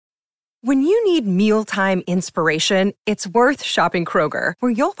When you need mealtime inspiration, it's worth shopping Kroger,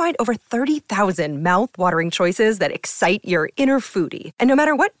 where you'll find over 30,000 mouth-watering choices that excite your inner foodie. And no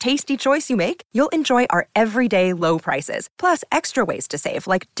matter what tasty choice you make, you'll enjoy our everyday low prices, plus extra ways to save,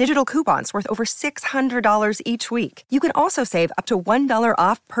 like digital coupons worth over $600 each week. You can also save up to $1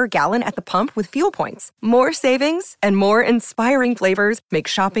 off per gallon at the pump with fuel points. More savings and more inspiring flavors make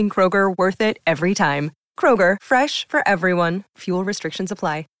shopping Kroger worth it every time. Kroger, fresh for everyone. Fuel restrictions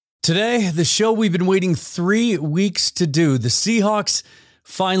apply. Today, the show we've been waiting 3 weeks to do. The Seahawks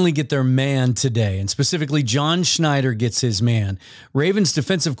finally get their man today, and specifically John Schneider gets his man. Ravens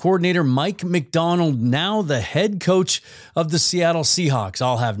defensive coordinator Mike MacDonald, now the head coach of the Seattle Seahawks.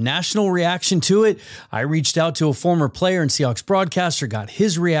 I'll have national reaction to it. I reached out to a former player and Seahawks broadcaster, got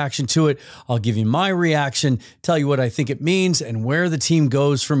his reaction to it. I'll give you my reaction, tell you what I think it means, and where the team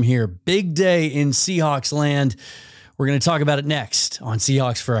goes from here. Big day in Seahawks land. We're going to talk about it next on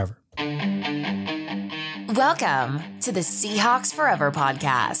Seahawks Forever. Welcome to the Seahawks Forever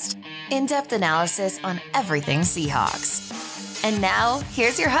podcast. In-depth analysis on everything Seahawks. And now,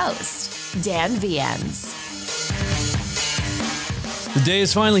 here's your host, Dan Viens. The day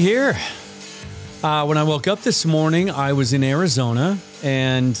is finally here. When I woke up this morning, I was in Arizona,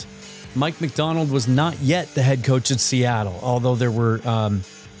 and Mike MacDonald was not yet the head coach at Seattle, although there was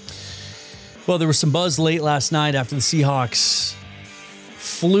some buzz late last night after the Seahawks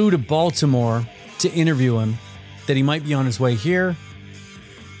flew to Baltimore to interview him that he might be on his way here.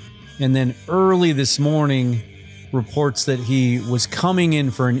 And then early this morning, reports that he was coming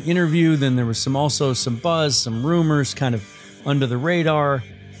in for an interview. Then there was also some buzz, some rumors kind of under the radar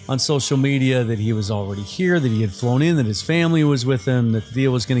on social media that he was already here, that he had flown in, that his family was with him, that the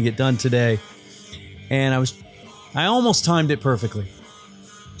deal was going to get done today. And I almost timed it perfectly.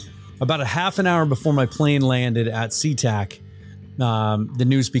 About a half an hour before my plane landed at SeaTac, the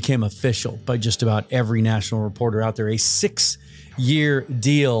news became official by just about every national reporter out there. A 6-year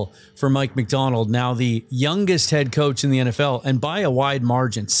deal for Mike MacDonald, now the youngest head coach in the NFL, and by a wide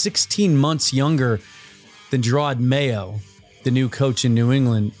margin, 16 months younger than Gerard Mayo, the new coach in New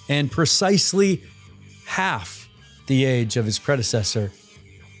England, and precisely half the age of his predecessor,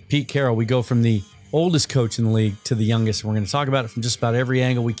 Pete Carroll. We go from the oldest coach in the league to the youngest, and we're going to talk about it from just about every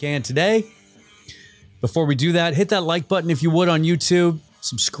angle we can today. Before we do that, hit that like button if you would on YouTube.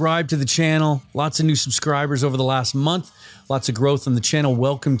 Subscribe to the channel. Lots of new subscribers over the last month. Lots of growth on the channel.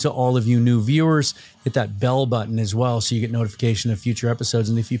 Welcome to all of you new viewers. Hit that bell button as well so you get notification of future episodes.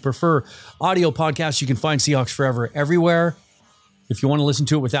 And if you prefer audio podcasts, you can find Seahawks Forever everywhere. If you want to listen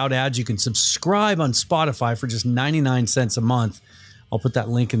to it without ads, you can subscribe on Spotify for just 99 cents a month. I'll put that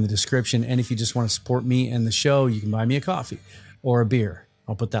link in the description. And if you just want to support me and the show, you can buy me a coffee or a beer.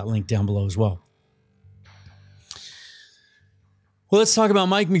 I'll put that link down below as well. Well, let's talk about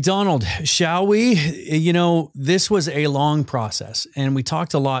Mike MacDonald, shall we? You know, this was a long process, and we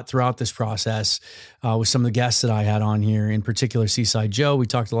talked a lot throughout this process with some of the guests that I had on here, in particular Seaside Joe. We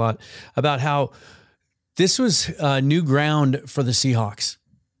talked a lot about how this was new ground for the Seahawks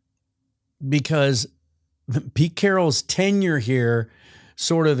because Pete Carroll's tenure here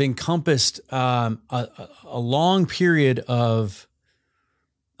sort of encompassed a long period of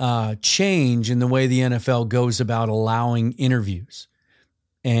change in the way the NFL goes about allowing interviews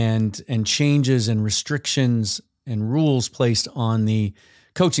and changes and restrictions and rules placed on the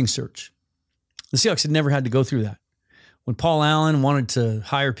coaching search. The Seahawks had never had to go through that. When Paul Allen wanted to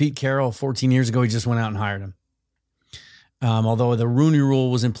hire Pete Carroll 14 years ago, he just went out and hired him. Although the Rooney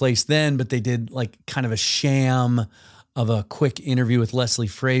Rule was in place then, but they did like kind of a sham of a quick interview with Leslie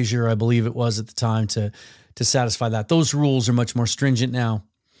Frazier, I believe it was at the time, to satisfy that. Those rules are much more stringent now.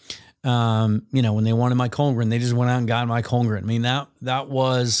 When they wanted Mike Holmgren, they just went out and got Mike Holmgren. I mean, that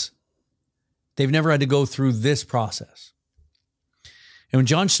was, they've never had to go through this process. And when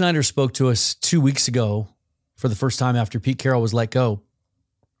John Schneider spoke to us 2 weeks ago for the first time after Pete Carroll was let go,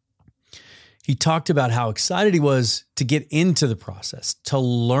 he talked about how excited he was to get into the process, to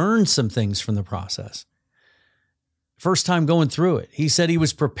learn some things from the process. First time going through it. He said he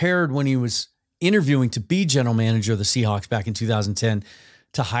was prepared when he was interviewing to be general manager of the Seahawks back in 2010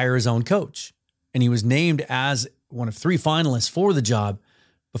 to hire his own coach. And he was named as one of 3 finalists for the job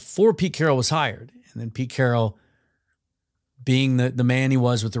before Pete Carroll was hired. And then Pete Carroll, being the man he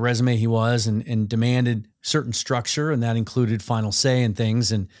was with the resume he was, and demanded certain structure, and that included final say and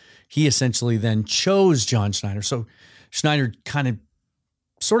things. And he essentially then chose John Schneider. So Schneider kind of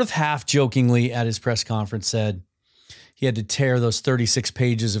sort of half jokingly at his press conference said he had to tear those 36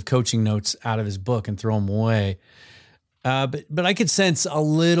 pages of coaching notes out of his book and throw them away. But I could sense a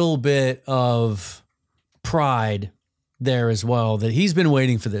little bit of pride there as well, that he's been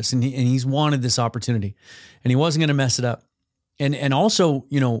waiting for this and he's wanted this opportunity and he wasn't going to mess it up. And also,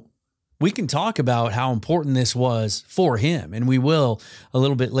 we can talk about how important this was for him, and we will a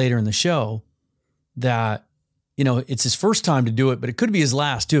little bit later in the show, that, it's his first time to do it, but it could be his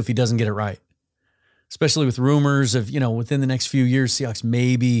last too if he doesn't get it right. Especially with rumors of, within the next few years, Seahawks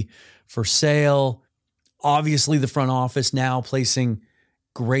may be for sale. Obviously, the front office now placing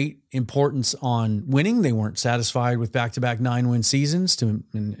great importance on winning. They weren't satisfied with back-to-back 9-win seasons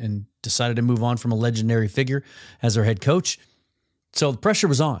and decided to move on from a legendary figure as their head coach. So the pressure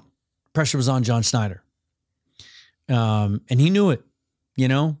was on. Pressure was on John Schneider. And he knew it.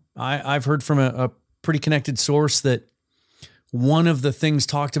 I've heard from a pretty connected source that one of the things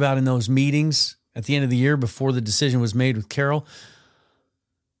talked about in those meetings at the end of the year before the decision was made with Carroll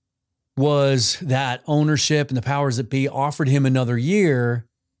was that ownership and the powers that be offered him another year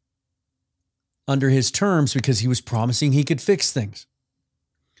under his terms because he was promising he could fix things.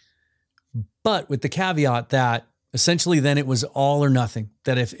 But with the caveat that essentially then it was all or nothing,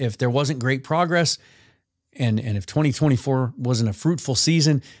 that if there wasn't great progress and if 2024 wasn't a fruitful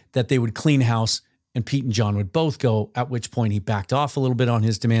season, that they would clean house and Pete and John would both go, at which point he backed off a little bit on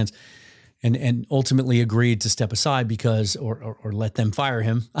his demands and ultimately agreed to step aside because, or let them fire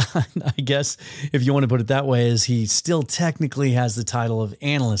him, I guess, if you want to put it that way, as he still technically has the title of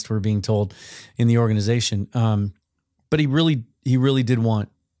analyst, we're being told, in the organization. But he really did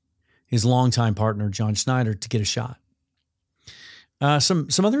want his longtime partner, John Schneider, to get a shot.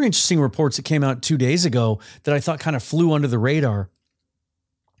 Some other interesting reports that came out 2 days ago that I thought kind of flew under the radar.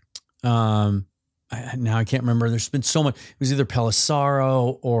 Now I can't remember. There's been so much. It was either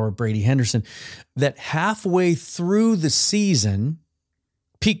Pelissaro or Brady Henderson that halfway through the season,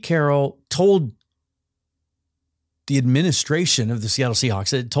 Pete Carroll told the administration of the Seattle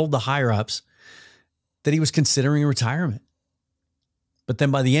Seahawks, it told the higher-ups that he was considering retirement. But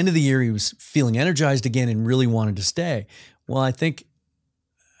then by the end of the year, he was feeling energized again and really wanted to stay. Well, I think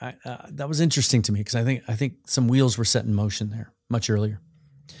that was interesting to me because I think some wheels were set in motion there much earlier.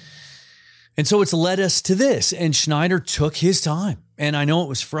 And so it's led us to this. And Schneider took his time. And I know it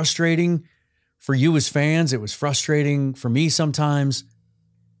was frustrating for you as fans. It was frustrating for me sometimes.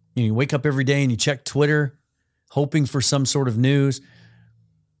 You wake up every day and you check Twitter, hoping for some sort of news.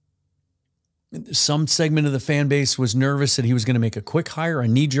 Some segment of the fan base was nervous that he was going to make a quick hire, a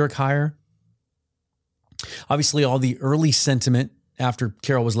knee-jerk hire. Obviously, all the early sentiment after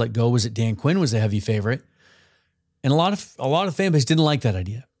Carroll was let go was that Dan Quinn was a heavy favorite. And a lot of fan base didn't like that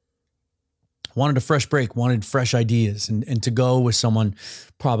idea. Wanted a fresh break, wanted fresh ideas, and to go with someone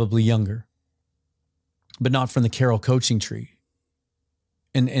probably younger, but not from the Carroll coaching tree.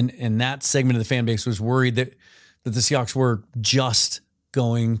 And that segment of the fan base was worried that the Seahawks were just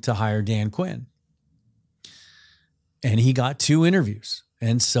going to hire Dan Quinn. And he got 2 interviews,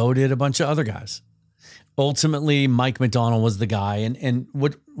 and so did a bunch of other guys. Ultimately, Mike MacDonald was the guy. And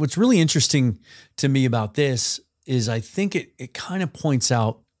what's really interesting to me about this is I think it kind of points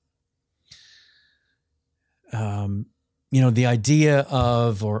out the idea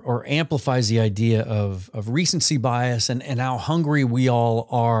of, or amplifies the idea of recency bias and how hungry we all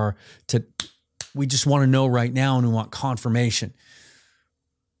are we just want to know right now and we want confirmation.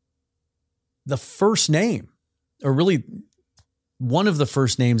 The first name, or really one of the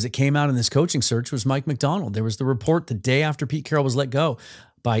first names that came out in this coaching search, was Mike MacDonald. There was the report the day after Pete Carroll was let go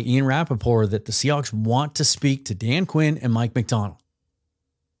by Ian Rappaport that the Seahawks want to speak to Dan Quinn and Mike MacDonald.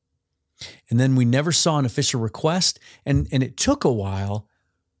 And then we never saw an official request. And it took a while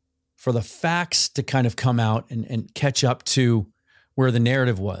for the facts to kind of come out and catch up to where the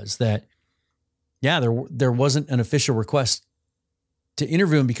narrative was that, yeah, there wasn't an official request to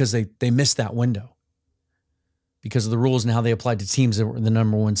interview him because they missed that window because of the rules and how they applied to teams that were the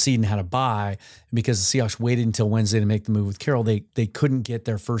number 1 seed and had a bye. And because the Seahawks waited until Wednesday to make the move with Carroll, they couldn't get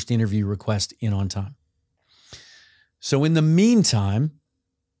their first interview request in on time. So in the meantime,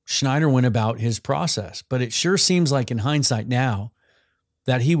 Schneider went about his process, but it sure seems like in hindsight now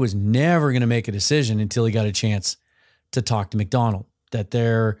that he was never going to make a decision until he got a chance to talk to MacDonald. That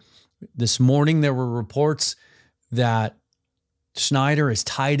this morning there were reports that Schneider, as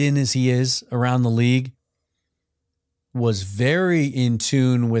tied in as he is around the league, was very in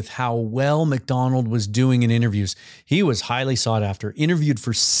tune with how well MacDonald was doing in interviews. He was highly sought after, interviewed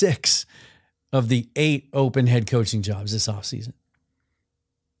for 6 of the 8 open head coaching jobs this offseason.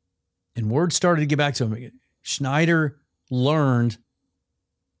 And word started to get back to him. Schneider learned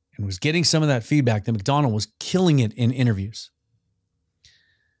and was getting some of that feedback that MacDonald was killing it in interviews.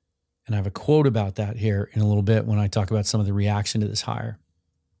 And I have a quote about that here in a little bit when I talk about some of the reaction to this hire.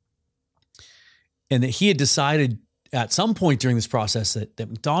 And that he had decided at some point during this process that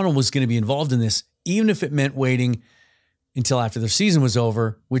McDonald was going to be involved in this, even if it meant waiting until after their season was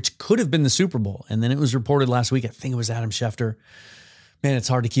over, which could have been the Super Bowl. And then it was reported last week, I think it was Adam Schefter. Man, it's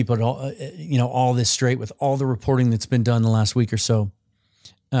hard to keep it all, all this straight with all the reporting that's been done the last week or so,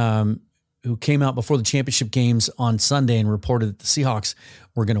 who came out before the championship games on Sunday and reported that the Seahawks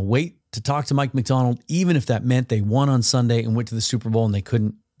were going to wait to talk to Mike McDonald, even if that meant they won on Sunday and went to the Super Bowl, and they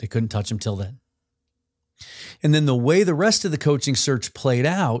couldn't touch him till then. And then the way the rest of the coaching search played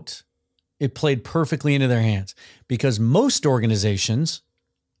out, it played perfectly into their hands, because most organizations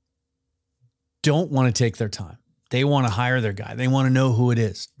don't want to take their time. They want to hire their guy. They want to know who it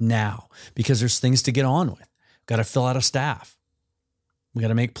is now, because there's things to get on with. Got to fill out a staff. We got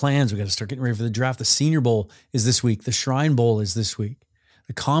to make plans. We got to start getting ready for the draft. The Senior Bowl is this week. The Shrine Bowl is this week.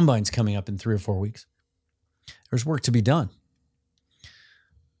 The Combine's coming up in 3 or 4 weeks. There's work to be done.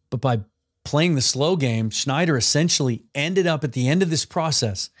 But by playing the slow game, Schneider essentially ended up at the end of this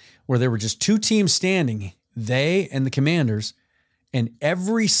process where there were just 2 teams standing, they and the Commanders, and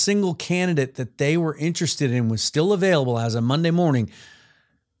every single candidate that they were interested in was still available as of Monday morning,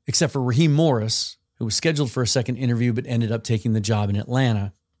 except for Raheem Morris, who was scheduled for a second interview but ended up taking the job in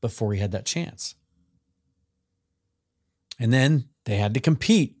Atlanta before he had that chance. And then they had to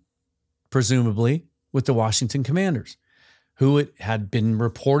compete, presumably, with the Washington Commanders, who it had been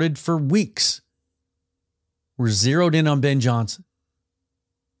reported for weeks were zeroed in on Ben Johnson.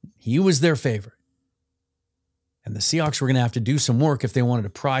 He was their favorite. And the Seahawks were going to have to do some work if they wanted to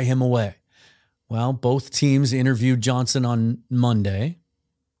pry him away. Well, both teams interviewed Johnson on Monday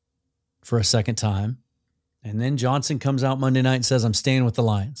for a second time. And then Johnson comes out Monday night and says, I'm staying with the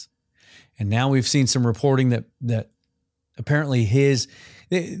Lions. And now we've seen some reporting that apparently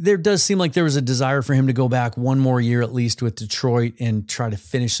there does seem like there was a desire for him to go back one more year at least with Detroit and try to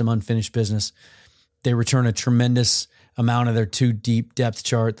finish some unfinished business. They return a tremendous amount of their 2 deep depth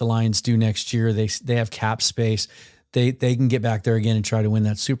chart. The Lions do next year. They have cap space. They can get back there again and try to win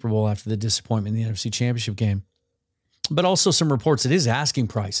that Super Bowl after the disappointment in the NFC Championship game. But also some reports that his asking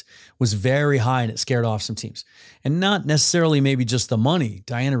price was very high and it scared off some teams. And not necessarily maybe just the money.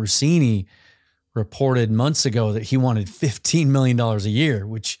 Diana Rossini reported months ago that he wanted $15 million a year,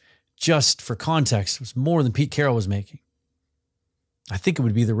 which, just for context, was more than Pete Carroll was making. I think it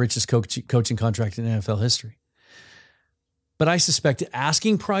would be the richest coaching contract in NFL history. But I suspect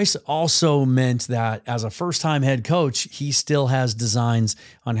asking price also meant that as a first-time head coach, he still has designs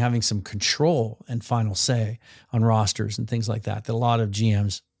on having some control and final say on rosters and things like that a lot of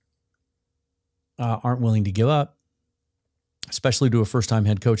GMs aren't willing to give up, especially to a first-time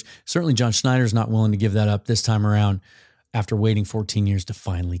head coach. Certainly John Schneider's not willing to give that up this time around after waiting 14 years to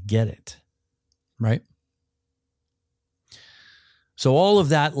finally get it, right? So all of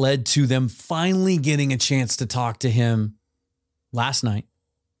that led to them finally getting a chance to talk to him last night.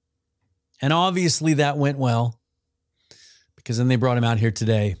 And obviously that went well, because then they brought him out here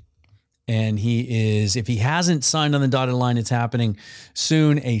today. And he is, if he hasn't signed on the dotted line, it's happening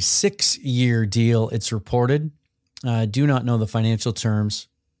soon, a 6-year deal, it's reported. Do not know the financial terms.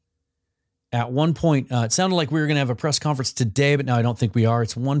 At one point, it sounded like we were going to have a press conference today, but now I don't think we are.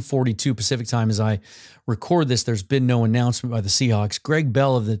 It's 1:42 Pacific time as I record this. There's been no announcement by the Seahawks. Greg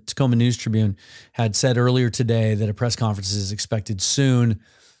Bell of the Tacoma News Tribune had said earlier today that a press conference is expected soon.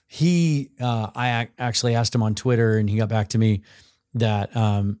 I actually asked him on Twitter, and he got back to me that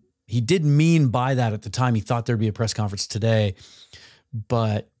he did mean by that at the time he thought there'd be a press conference today,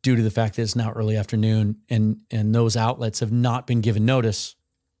 but due to the fact that it's now early afternoon and those outlets have not been given notice,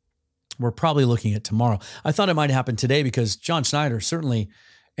 we're probably looking at tomorrow. I thought it might happen today because John Schneider certainly,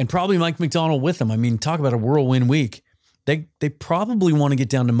 and probably Mike McDonald with him. I mean, talk about a whirlwind week. They probably want to get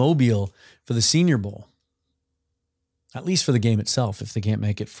down to Mobile for the Senior Bowl, at least for the game itself, if they can't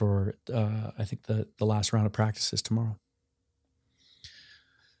make it for, I think, the last round of practices tomorrow.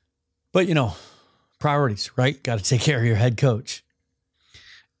 But, priorities, right? Got to take care of your head coach.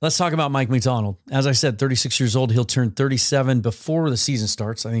 Let's talk about Mike McDonald. As I said, 36 years old. He'll turn 37 before the season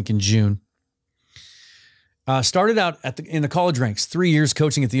starts, I think in June. Started out in the college ranks, 3 years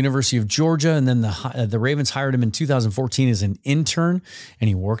coaching at the University of Georgia, and then the Ravens hired him in 2014 as an intern, and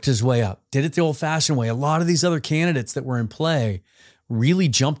he worked his way up. Did it the old-fashioned way. A lot of these other candidates that were in play really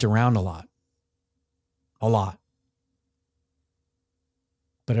jumped around a lot. A lot.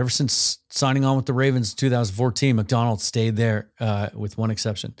 But ever since signing on with the Ravens in 2014, McDonald stayed there with one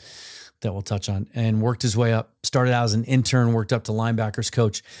exception that we'll touch on, and worked his way up. Started out as an intern, worked up to linebackers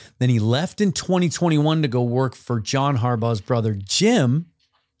coach. Then he left in 2021 to go work for John Harbaugh's brother, Jim,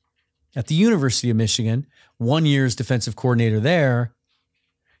 at the University of Michigan. 1 year as defensive coordinator there.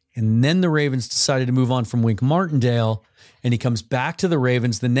 And then the Ravens decided to move on from Wink Martindale, and he comes back to the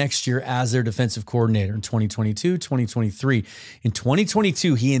Ravens the next year as their defensive coordinator in 2022, 2023. In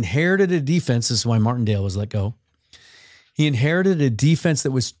 2022, he inherited a defense. This is why Martindale was let go. He inherited a defense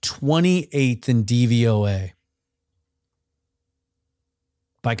that was 28th in DVOA.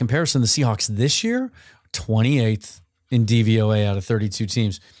 By comparison, the Seahawks this year, 28th in DVOA out of 32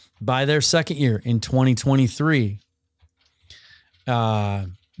 teams. By their second year in 2023,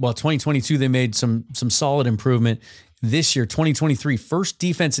 2022, they made some solid improvement. This year, 2023, first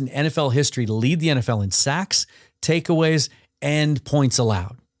defense in NFL history to lead the NFL in sacks, takeaways, and points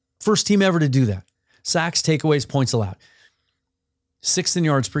allowed. First team ever to do that. Sacks, takeaways, points allowed. 6th in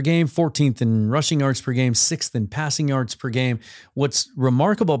yards per game, 14th in rushing yards per game, 6th in passing yards per game. What's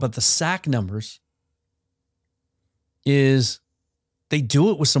remarkable about the sack numbers is they do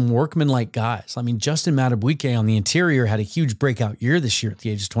it with some workman-like guys. I mean, Justin Madubuike on the interior had a huge breakout year this year at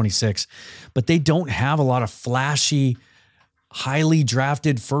the age of 26, but they don't have a lot of flashy, highly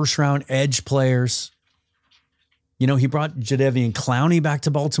drafted first-round edge players. You know, he brought Jadeveon Clowney back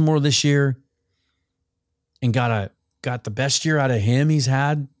to Baltimore this year and got the best year out of him he's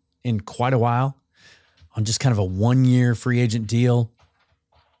had in quite a while on just kind of a one-year free agent deal.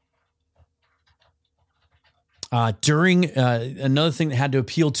 During another thing that had to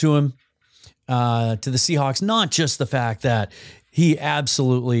appeal to him, to the Seahawks, not just the fact that he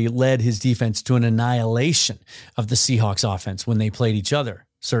absolutely led his defense to an annihilation of the Seahawks offense when they played each other.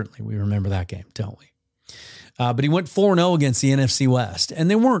 Certainly, we remember that game, don't we? But he went 4-0 against the NFC West,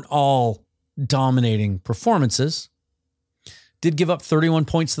 and they weren't all dominating performances. Did give up 31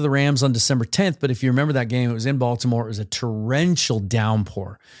 points to the Rams on December 10th, but if you remember that game, it was in Baltimore. It was a torrential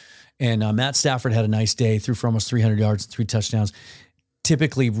downpour. And Matt Stafford had a nice day, threw for almost 300 yards and 3 touchdowns.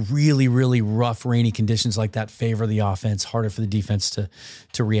 Typically really, really rough, rainy conditions like that favor the offense, harder for the defense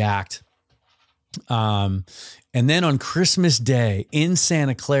to react. And then on Christmas Day in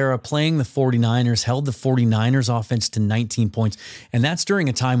Santa Clara, playing the 49ers, held the 49ers offense to 19 points. And that's during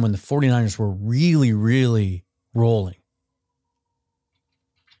a time when the 49ers were really, really rolling.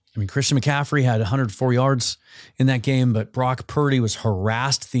 I mean, Christian McCaffrey had 104 yards in that game, but Brock Purdy was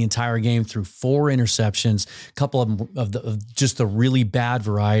harassed the entire game through 4 interceptions, a couple of them of just the really bad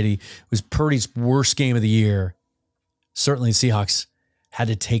variety. It was Purdy's worst game of the year. Certainly the Seahawks had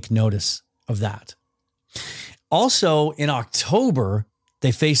to take notice of that. Also, in October,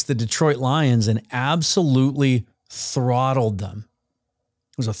 they faced the Detroit Lions and absolutely throttled them.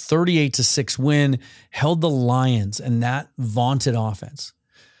 It was a 38-6 win, held the Lions and that vaunted offense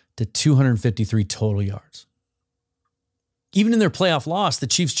to 253 total yards. Even in their playoff loss, the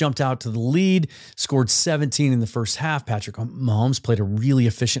Chiefs jumped out to the lead, scored 17 in the first half. Patrick Mahomes played a really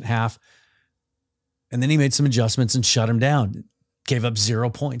efficient half, and then he made some adjustments and shut him down. Gave up 0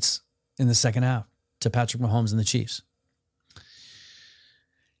 points in the second half to Patrick Mahomes and the Chiefs.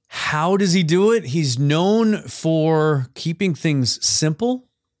 How does he do it? He's known for keeping things simple,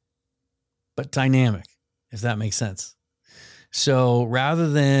 but dynamic, if that makes sense. So rather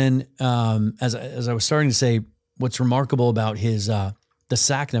than, as I was starting to say, what's remarkable about his the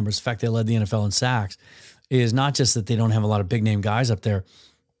sack numbers, the fact they led the NFL in sacks, is not just that they don't have a lot of big name guys up there,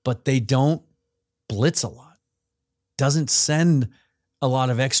 but they don't blitz a lot. Doesn't send a lot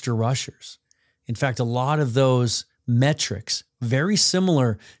of extra rushers. In fact, a lot of those metrics very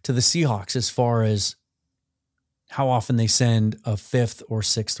similar to the Seahawks as far as how often they send a 5th or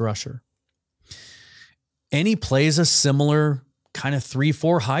 6th rusher. And he plays a similar kind of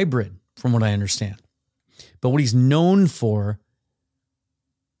 3-4 hybrid, from what I understand. But what he's known for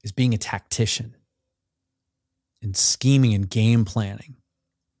is being a tactician and scheming and game planning,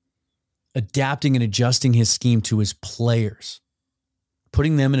 adapting and adjusting his scheme to his players,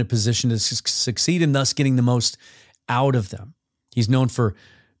 putting them in a position to succeed and thus getting the most out of them. He's known for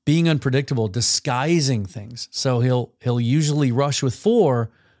being unpredictable, disguising things. So he'll usually rush with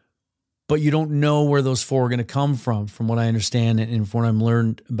 4, but you don't know where those 4 are going to come from what I understand, and from what I've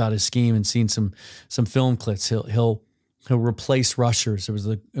learned about his scheme and seen some film clips. He'll replace rushers. There was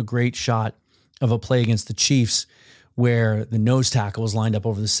a great shot of a play against the Chiefs where the nose tackle was lined up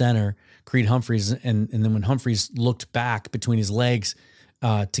over the center, Creed Humphreys, and then when Humphreys looked back between his legs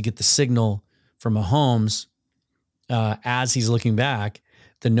to get the signal from Mahomes, as he's looking back,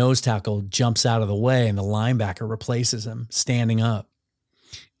 the nose tackle jumps out of the way and the linebacker replaces him standing up.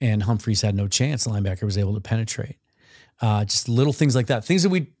 And Humphreys had no chance. The linebacker was able to penetrate. Just little things like that. Things that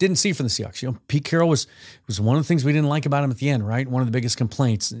we didn't see from the Seahawks. You know, Pete Carroll was one of the things we didn't like about him at the end, right? One of the biggest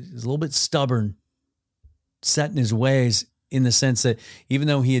complaints. He's a little bit stubborn, set in his ways, in the sense that even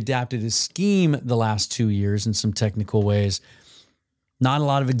though he adapted his scheme the last 2 years in some technical ways, Not a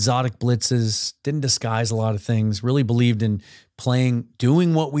lot of exotic blitzes, didn't disguise a lot of things, really believed in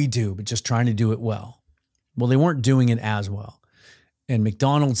doing what we do, but just trying to do it well. Well, they weren't doing it as well. And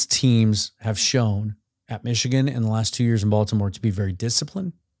McDonald's teams have shown at Michigan in the last 2 years in Baltimore to be very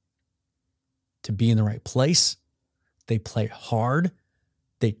disciplined, to be in the right place. They play hard.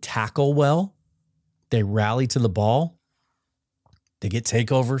 They tackle well. They rally to the ball. They get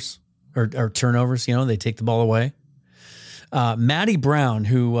takeovers or turnovers. They take the ball away. Maddie Brown,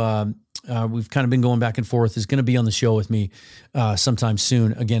 who we've kind of been going back and forth, is going to be on the show with me sometime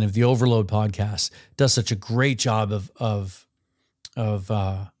soon. Again, of the Overload podcast, does such a great job of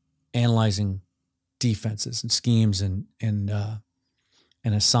analyzing defenses and schemes and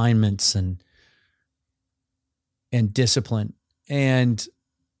assignments and discipline. And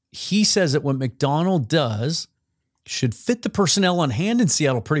he says that what McDonald does should fit the personnel on hand in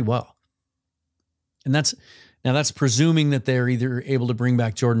Seattle pretty well. And that's presuming that they're either able to bring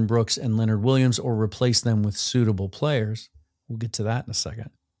back Jordan Brooks and Leonard Williams or replace them with suitable players. We'll get to that in a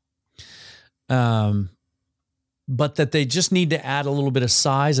second. But that they just need to add a little bit of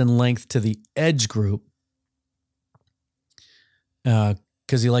size and length to the edge group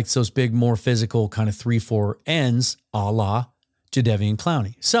because he likes those big, more physical kind of 3-4 ends a la Jadeveon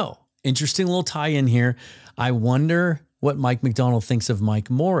Clowney. So, interesting little tie-in here. I wonder what Mike McDonald thinks of Mike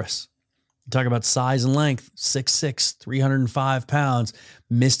Morris. Talk about size and length, 6'6", 305 pounds,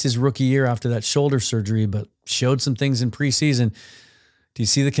 missed his rookie year after that shoulder surgery, but showed some things in preseason. Do you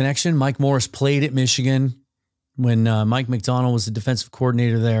see the connection? Mike Morris played at Michigan when Mike McDonald was the defensive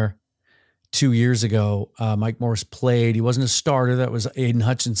coordinator there 2 years ago. Mike Morris played. He wasn't a starter. That was Aiden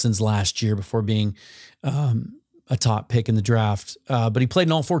Hutchinson's last year before being a top pick in the draft. But he played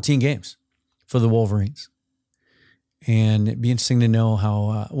in all 14 games for the Wolverines. And it'd be interesting to know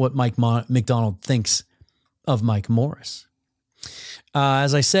how what Mike McDonald thinks of Mike Morris.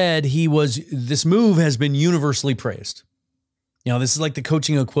 As I said, this move has been universally praised. This is like the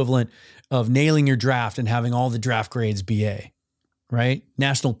coaching equivalent of nailing your draft and having all the draft grades be A, right?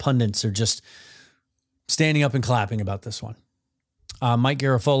 National pundits are just standing up and clapping about this one. Mike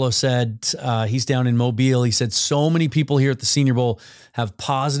Garafolo said he's down in Mobile. He said so many people here at the Senior Bowl have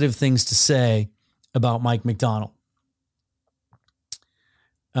positive things to say about Mike McDonald.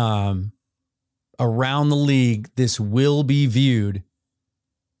 Around the league, this will be viewed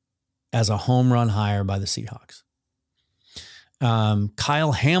as a home run hire by the Seahawks.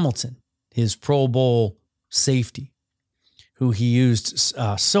 Kyle Hamilton, his Pro Bowl safety, who he used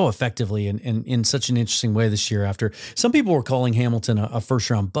so effectively and in such an interesting way this year after some people were calling Hamilton a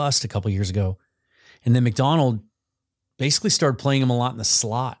first-round bust a couple years ago. And then McDonald basically started playing him a lot in the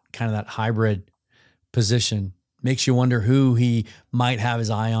slot, kind of that hybrid position. Makes you wonder who he might have his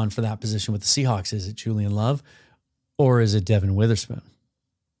eye on for that position with the Seahawks. Is it Julian Love or is it Devin Witherspoon,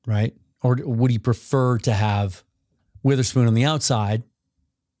 right? Or would he prefer to have Witherspoon on the outside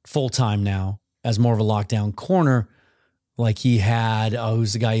full-time now as more of a lockdown corner like he had,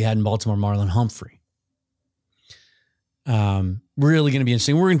 who's the guy he had in Baltimore, Marlon Humphrey? Really going to be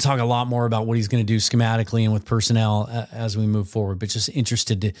interesting. We're going to talk a lot more about what he's going to do schematically and with personnel as we move forward, but just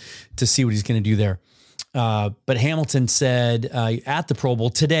interested to see what he's going to do there. But Hamilton said at the Pro Bowl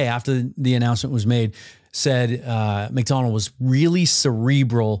today, after the announcement was made, said McDonald was really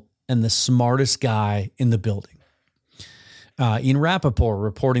cerebral and the smartest guy in the building. Ian Rappaport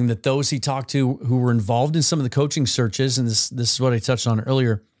reporting that those he talked to who were involved in some of the coaching searches, and this is what I touched on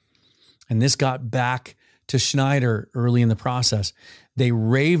earlier, and this got back to Schneider early in the process. They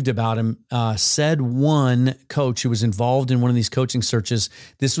raved about him. Said one coach who was involved in one of these coaching searches,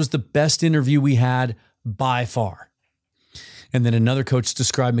 this was the best interview we had by far. And then another coach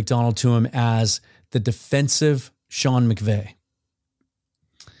described McDonald to him as the defensive Sean McVay.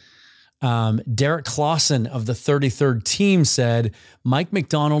 Derek Clausen of the 33rd team said, Mike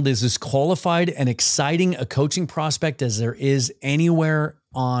McDonald is as qualified and exciting a coaching prospect as there is anywhere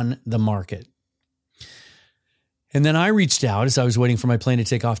on the market. And then I reached out as I was waiting for my plane to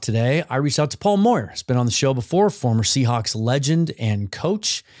take off today. I reached out to Paul Moyer. He's been on the show before, former Seahawks legend and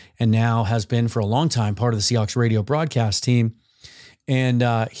coach, and now has been for a long time part of the Seahawks radio broadcast team. And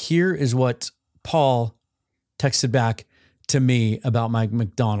here is what Paul texted back to me about Mike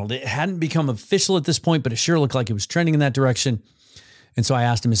McDonald. It hadn't become official at this point, but it sure looked like it was trending in that direction. And so I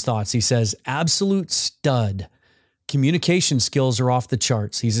asked him his thoughts. He says, absolute stud. Communication skills are off the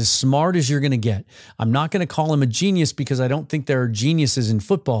charts. He's as smart as you're going to get. I'm not going to call him a genius because I don't think there are geniuses in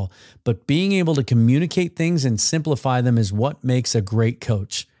football, but being able to communicate things and simplify them is what makes a great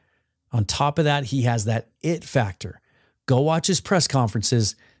coach. On top of that, he has that it factor. Go watch his press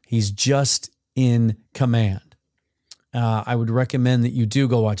conferences. He's just in command. I would recommend that you do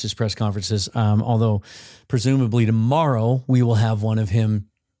go watch his press conferences, although presumably tomorrow we will have one of him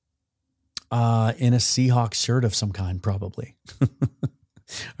in a Seahawks shirt of some kind, probably.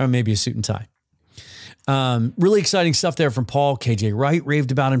 Or maybe a suit and tie. Really exciting stuff there from Paul. KJ Wright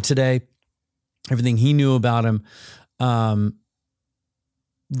raved about him today. Everything he knew about him.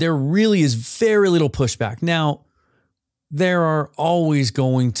 There really is very little pushback. Now, there are always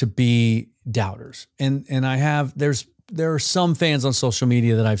going to be doubters. And there are some fans on social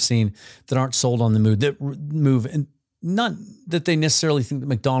media that I've seen that aren't sold on the move. And not that they necessarily think that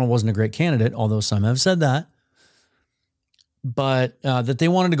McDonald wasn't a great candidate, although some have said that. But that they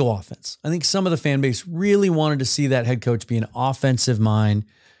wanted to go offense. I think some of the fan base really wanted to see that head coach be an offensive mind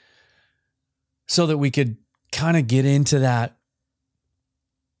so that we could kind of get into that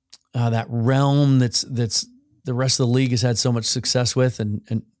realm that's the rest of the league has had so much success with,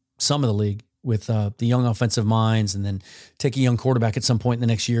 and some of the league with the young offensive minds, and then take a young quarterback at some point in the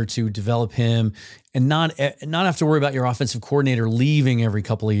next year to develop him, and not have to worry about your offensive coordinator leaving every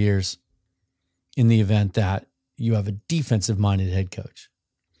couple of years in the event that you have a defensive-minded head coach.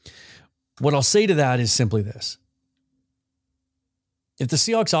 What I'll say to that is simply this. If the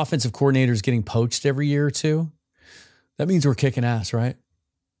Seahawks offensive coordinator is getting poached every year or two, that means we're kicking ass, right?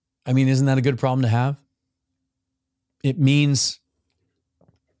 I mean, isn't that a good problem to have? It means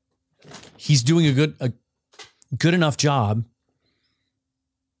he's doing a good enough job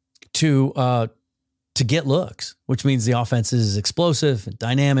to get looks, which means the offense is explosive and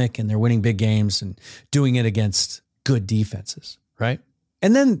dynamic, and they're winning big games and doing it against good defenses, right?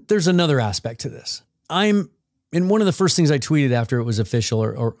 And then there's another aspect to this. And one of the first things I tweeted after it was official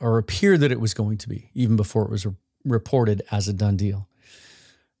or appeared that it was going to be, even before it was reported as a done deal.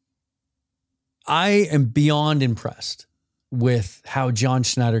 I am beyond impressed with how John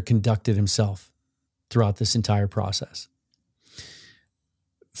Schneider conducted himself throughout this entire process.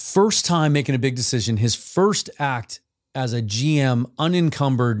 First time making a big decision, his first act as a GM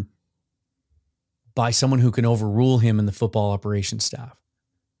unencumbered by someone who can overrule him in the football operations staff,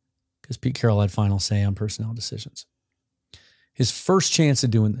 because Pete Carroll had final say on personnel decisions. His first chance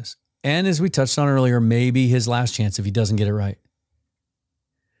of doing this, and as we touched on earlier, maybe his last chance if he doesn't get it right.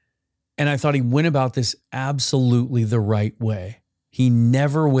 And I thought he went about this absolutely the right way. He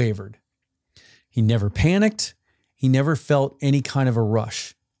never wavered. He never panicked. He never felt any kind of a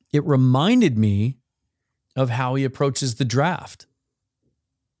rush. It reminded me of how he approaches the draft.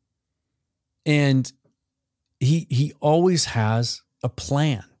 And he always has a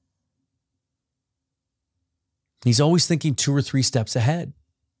plan. He's always thinking 2 or 3 steps ahead.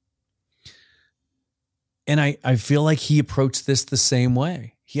 And I feel like he approached this the same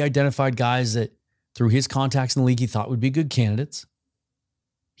way. He identified guys that, through his contacts in the league, he thought would be good candidates.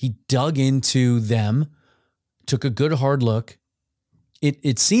 He dug into them, took a good hard look.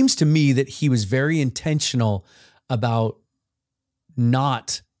 It seems to me that he was very intentional about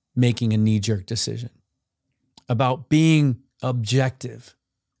not making a knee-jerk decision, about being objective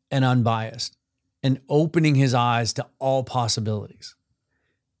and unbiased and opening his eyes to all possibilities.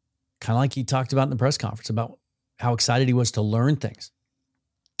 Kind of like he talked about in the press conference about how excited he was to learn things.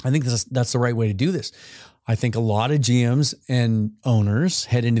 I think that's the right way to do this. I think a lot of GMs and owners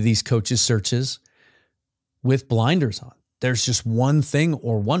head into these coaches' searches with blinders on. There's just one thing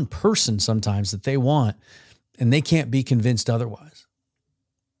or one person sometimes that they want, and they can't be convinced otherwise.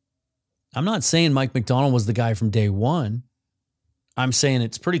 I'm not saying Mike McDonald was the guy from day one. I'm saying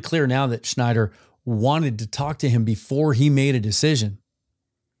it's pretty clear now that Schneider wanted to talk to him before he made a decision.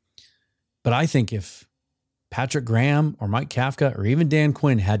 But I think if Patrick Graham or Mike Kafka or even Dan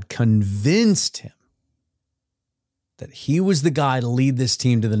Quinn had convinced him that he was the guy to lead this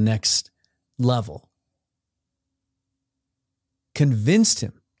team to the next level, convinced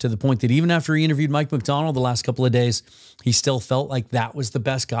him to the point that even after he interviewed Mike McDonald the last couple of days, he still felt like that was the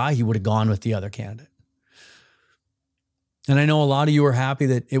best guy, he would have gone with the other candidate. And I know a lot of you are happy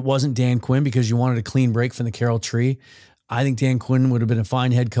that it wasn't Dan Quinn because you wanted a clean break from the Carroll tree. I think Dan Quinn would have been a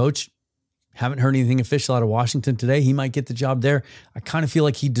fine head coach. Haven't heard anything official out of Washington today. He might get the job there. I kind of feel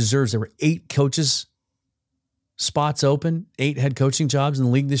like he deserves. There were 8 coaches spots open, 8 head coaching jobs in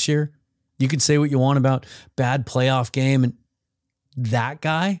the league this year. You could say what you want about bad playoff game, and that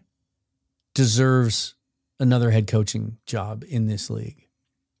guy deserves another head coaching job in this league.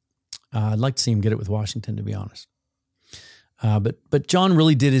 I'd like to see him get it with Washington, to be honest. But John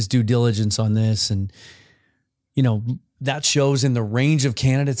really did his due diligence on this, and that shows in the range of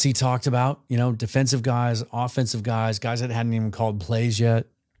candidates he talked about, defensive guys, offensive guys that hadn't even called plays yet,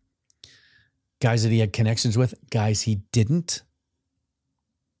 guys that he had connections with, guys he didn't.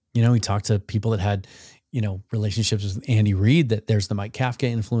 He talked to people that had relationships with Andy Reid, that there's the Mike Kafka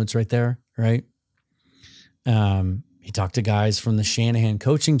influence right there, right? He talked to guys from the Shanahan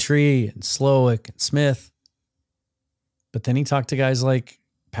coaching tree and Slowick and Smith. But then he talked to guys like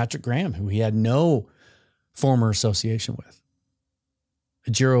Patrick Graham, who he had no former association with.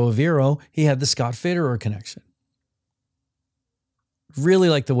 Ejiro Evero, he had the Scott Fitterer connection. Really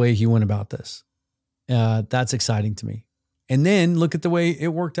like the way he went about this. That's exciting to me. And then look at the way it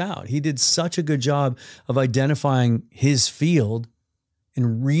worked out. He did such a good job of identifying his field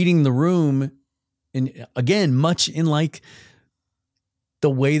and reading the room. And again, much in like the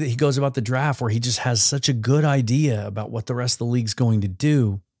way that he goes about the draft, where he just has such a good idea about what the rest of the league's going to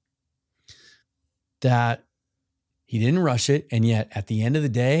do, that he didn't rush it. And yet at the end of the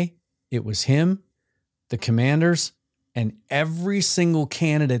day, it was him, the Commanders, and every single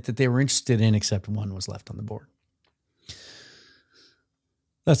candidate that they were interested in except one was left on the board.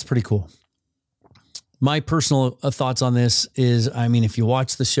 That's pretty cool. My personal thoughts on this is, I mean, if you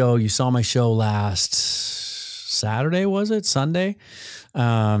watch the show, you saw my show last Saturday, was it? Sunday?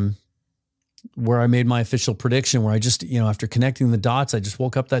 Where I made my official prediction, where I just, after connecting the dots, I just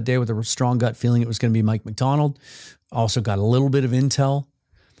woke up that day with a strong gut feeling it was going to be Mike MacDonald. Also got a little bit of intel,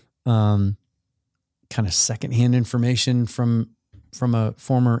 kind of secondhand information from a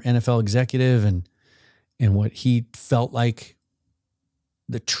former NFL executive and what he felt like,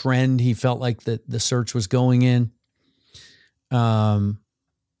 the trend he felt like that the search was going in.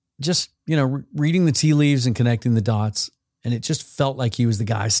 Just, reading the tea leaves and connecting the dots. And it just felt like he was the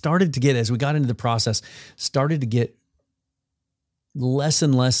guy. I started to get, as we got into the process, started to get less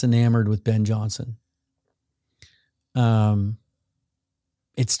and less enamored with Ben Johnson.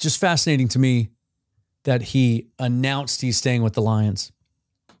 It's just fascinating to me that he announced he's staying with the Lions.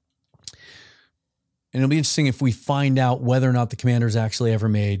 And it'll be interesting if we find out whether or not the Commanders actually ever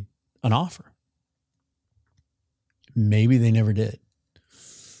made an offer. Maybe they never did.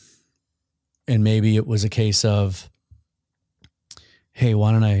 And maybe it was a case of, hey,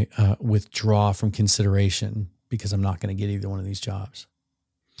 why don't I withdraw from consideration because I'm not going to get either one of these jobs.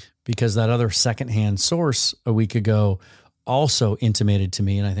 Because that other secondhand source a week ago also intimated to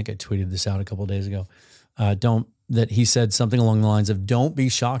me, and I think I tweeted this out a couple of days ago, that he said something along the lines of, don't be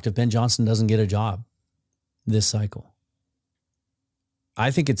shocked if Ben Johnson doesn't get a job this cycle. I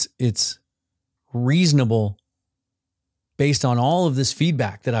think it's reasonable, based on all of this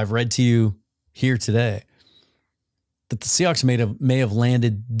feedback that I've read to you here today, that the Seahawks may have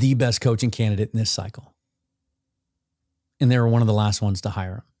landed the best coaching candidate in this cycle. And they were one of the last ones to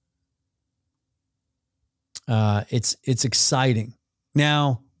hire him. It's exciting.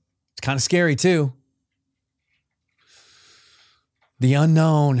 Now, it's kind of scary too. The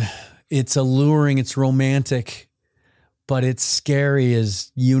unknown. It's alluring, it's romantic, but it's scary as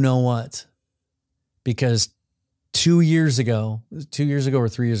you know what. Because 2 years ago or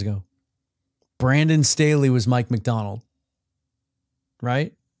 3 years ago, Brandon Staley was Mike MacDonald,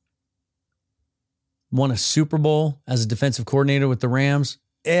 right? Won a Super Bowl as a defensive coordinator with the Rams.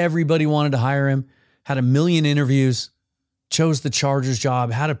 Everybody wanted to hire him, had a million interviews, chose the Chargers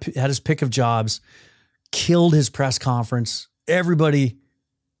job, had his pick of jobs, killed his press conference. Everybody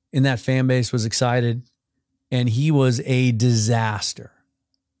in that fan base was excited, and he was a disaster.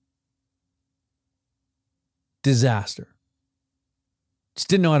 Disaster. Just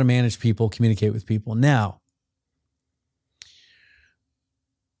didn't know how to manage people, communicate with people. Now,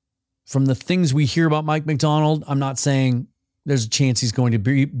 from the things we hear about Mike MacDonald, I'm not saying there's a chance he's going to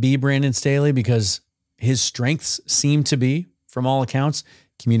be Brandon Staley, because his strengths seem to be, from all accounts,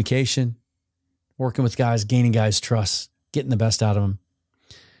 communication, working with guys, gaining guys' trust, getting the best out of them.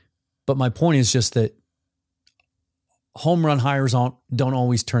 But my point is just that home run hires don't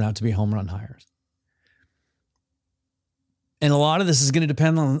always turn out to be home run hires. And a lot of this is going to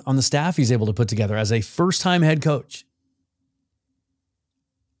depend on the staff he's able to put together as a first-time head coach.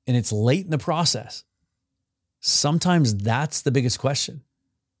 And it's late in the process. Sometimes that's the biggest question.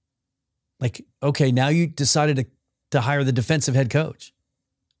 Like, okay, now you decided to hire the defensive head coach.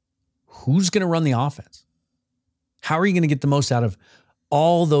 Who's going to run the offense? How are you going to get the most out of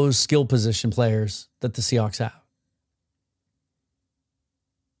all those skill position players that the Seahawks have?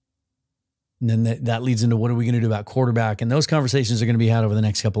 And then that leads into, what are we going to do about quarterback? And those conversations are going to be had over the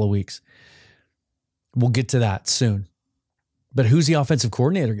next couple of weeks. We'll get to that soon. But who's the offensive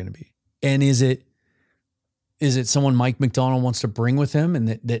coordinator going to be? And is it someone Mike MacDonald wants to bring with him? And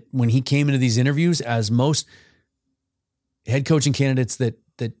that when he came into these interviews, as most head coaching candidates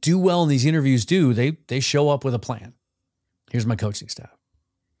that do well in these interviews do, they show up with a plan. Here's my coaching staff.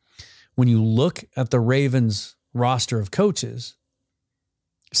 When you look at the Ravens roster of coaches,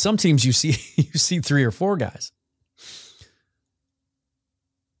 Some teams you see 3 or 4 guys.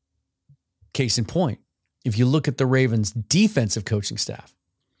 Case in point, if you look at the Ravens' defensive coaching staff,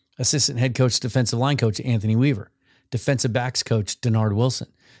 assistant head coach, defensive line coach Anthony Weaver, defensive backs coach Denard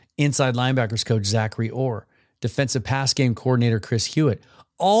Wilson, inside linebackers coach Zachary Orr, defensive pass game coordinator Chris Hewitt.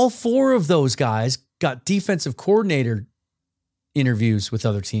 All 4 of those guys got defensive coordinator interviews with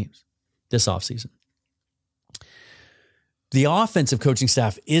other teams this offseason. The offensive coaching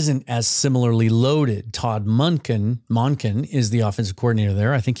staff isn't as similarly loaded. Todd Monken is the offensive coordinator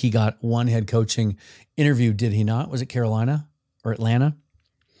there. I think he got 1 head coaching interview, did he not? Was it Carolina or Atlanta?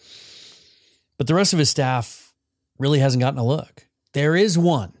 But the rest of his staff really hasn't gotten a look. There is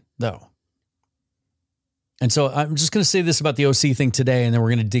one, though. And so I'm just going to say this about the OC thing today, and then we're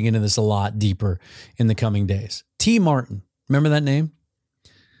going to dig into this a lot deeper in the coming days. T. Martin. Remember that name?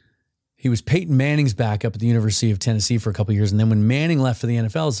 He was Peyton Manning's backup at the University of Tennessee for a couple of years. And then when Manning left for the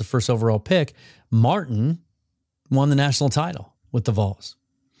NFL as the first overall pick, Martin won the national title with the Vols.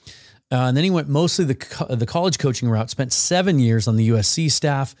 And then he went mostly the college coaching route, spent 7 years on the USC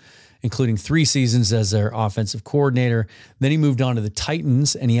staff, including 3 seasons as their offensive coordinator. Then he moved on to the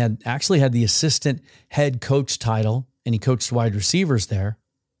Titans, and he actually had the assistant head coach title, and he coached wide receivers there.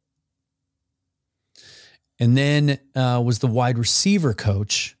 And then was the wide receiver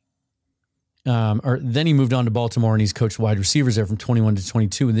coach. Then he moved on to Baltimore, and he's coached wide receivers there from 21 to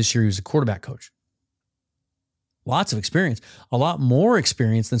 22. And this year he was a quarterback coach. Lots of experience, a lot more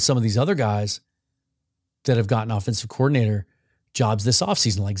experience than some of these other guys that have gotten offensive coordinator jobs this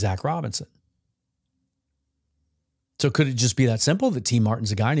offseason, like Zach Robinson. So could it just be that simple that T.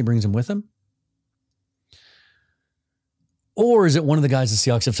 Martin's a guy and he brings him with him? Or is it one of the guys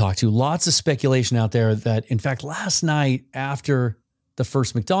the Seahawks have talked to? Lots of speculation out there that, in fact, last night after the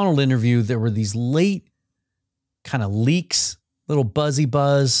first McDonald interview, there were these late kind of leaks, little buzzy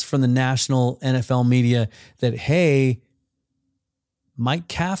buzz from the national NFL media that, hey, Mike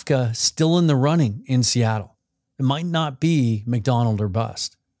Kafka still in the running in Seattle. It might not be McDonald or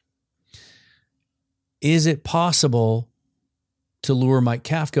bust. Is it possible to lure Mike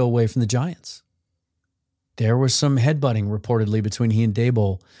Kafka away from the Giants? There was some headbutting reportedly between he and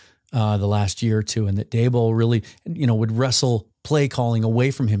Daboll the last year or two, and that Daboll really, would wrestle play calling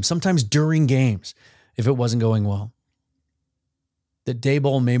away from him, sometimes during games if it wasn't going well. That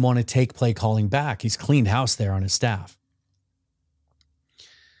Daboll may want to take play calling back. He's cleaned house there on his staff.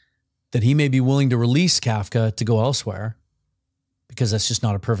 That he may be willing to release Kafka to go elsewhere because that's just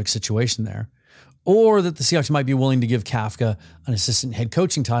not a perfect situation there. Or that the Seahawks might be willing to give Kafka an assistant head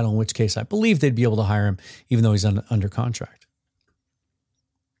coaching title, in which case I believe they'd be able to hire him even though he's under contract.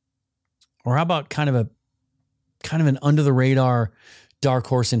 Or how about kind of an under the radar dark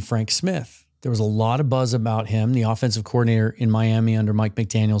horse in Frank Smith? There was a lot of buzz about him, the offensive coordinator in Miami under Mike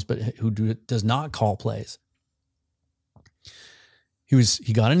McDaniels, but who does not call plays.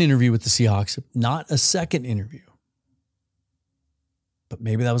 He got an interview with the Seahawks, not a second interview. But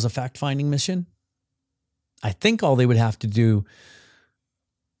maybe that was a fact-finding mission. I think all they would have to do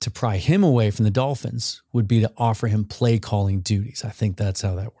to pry him away from the Dolphins would be to offer him play-calling duties. I think that's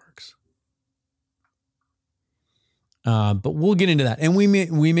how that works. But we'll get into that. And we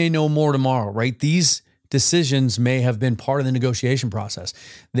may know more tomorrow, right? These decisions may have been part of the negotiation process.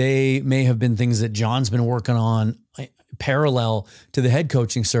 They may have been things that John's been working on parallel to the head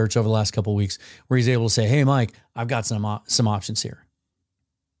coaching search over the last couple of weeks, where he's able to say, hey, Mike, I've got some options here.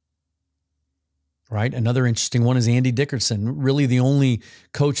 Right? Another interesting one is Andy Dickerson, really the only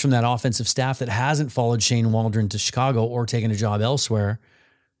coach from that offensive staff that hasn't followed Shane Waldron to Chicago or taken a job elsewhere.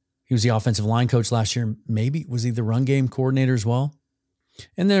 He was the offensive line coach last year. Maybe was he the run game coordinator as well?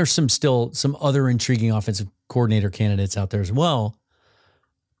 And there's some other intriguing offensive coordinator candidates out there as well.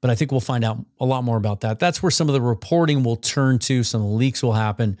 But I think we'll find out a lot more about that. That's where some of the reporting will turn to. Some of the leaks will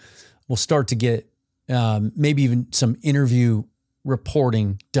happen. We'll start to get maybe even some interview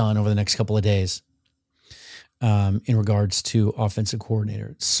reporting done over the next couple of days. In regards to offensive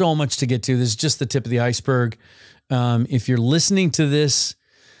coordinator. So much to get to. This is just the tip of the iceberg. If you're listening to this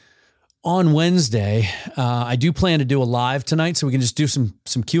on Wednesday, I do plan to do a live tonight, so we can just do some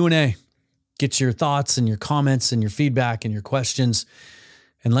Q&A. Get your thoughts and your comments and your feedback and your questions.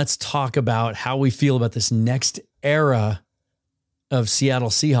 And let's talk about how we feel about this next era of Seattle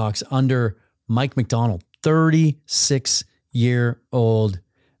Seahawks under Mike MacDonald. 36-year-old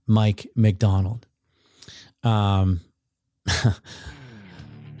Mike MacDonald. Lots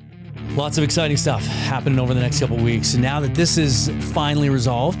of exciting stuff happening over the next couple of weeks. And now that this is finally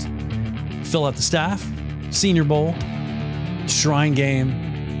resolved, fill out the staff, Senior Bowl, Shrine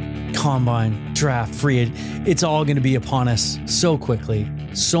Game, combine, draft, free agent. It's all going to be upon us so quickly.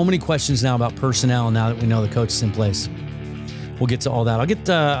 So many questions now about personnel now that we know the coach is in place. We'll get to all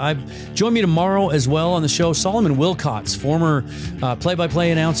that. Join me tomorrow as well on the show. Solomon Wilcots, former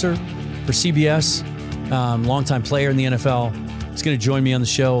play-by-play announcer for CBS, longtime player in the NFL. He's going to join me on the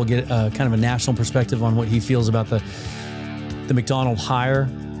show. We'll get kind of a national perspective on what he feels about the McDonald hire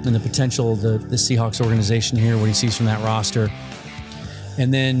and the potential of the Seahawks organization here, what he sees from that roster.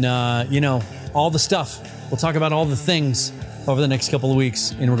 And then, all the stuff. We'll talk about all the things over the next couple of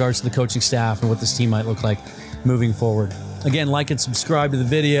weeks in regards to the coaching staff and what this team might look like moving forward. Again, like and subscribe to the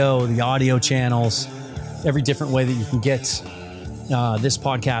video, the audio channels, every different way that you can get this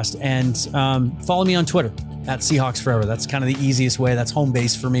podcast. And follow me on Twitter at Seahawks Forever. That's kind of the easiest way. That's home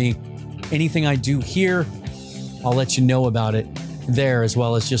base for me. Anything I do here, I'll let you know about it there, as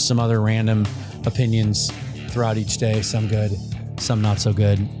well as just some other random opinions throughout each day. Some good, some not so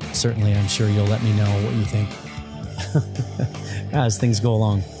good. Certainly, I'm sure you'll let me know what you think as things go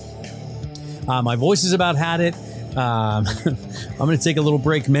along. My voice is about had it. I'm going to take a little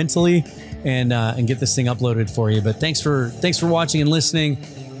break mentally and get this thing uploaded for you. But thanks for watching and listening.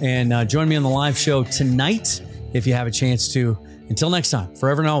 And join me on the live show tonight if you have a chance to. Until next time,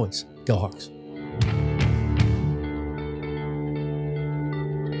 forever and always, go Hawks.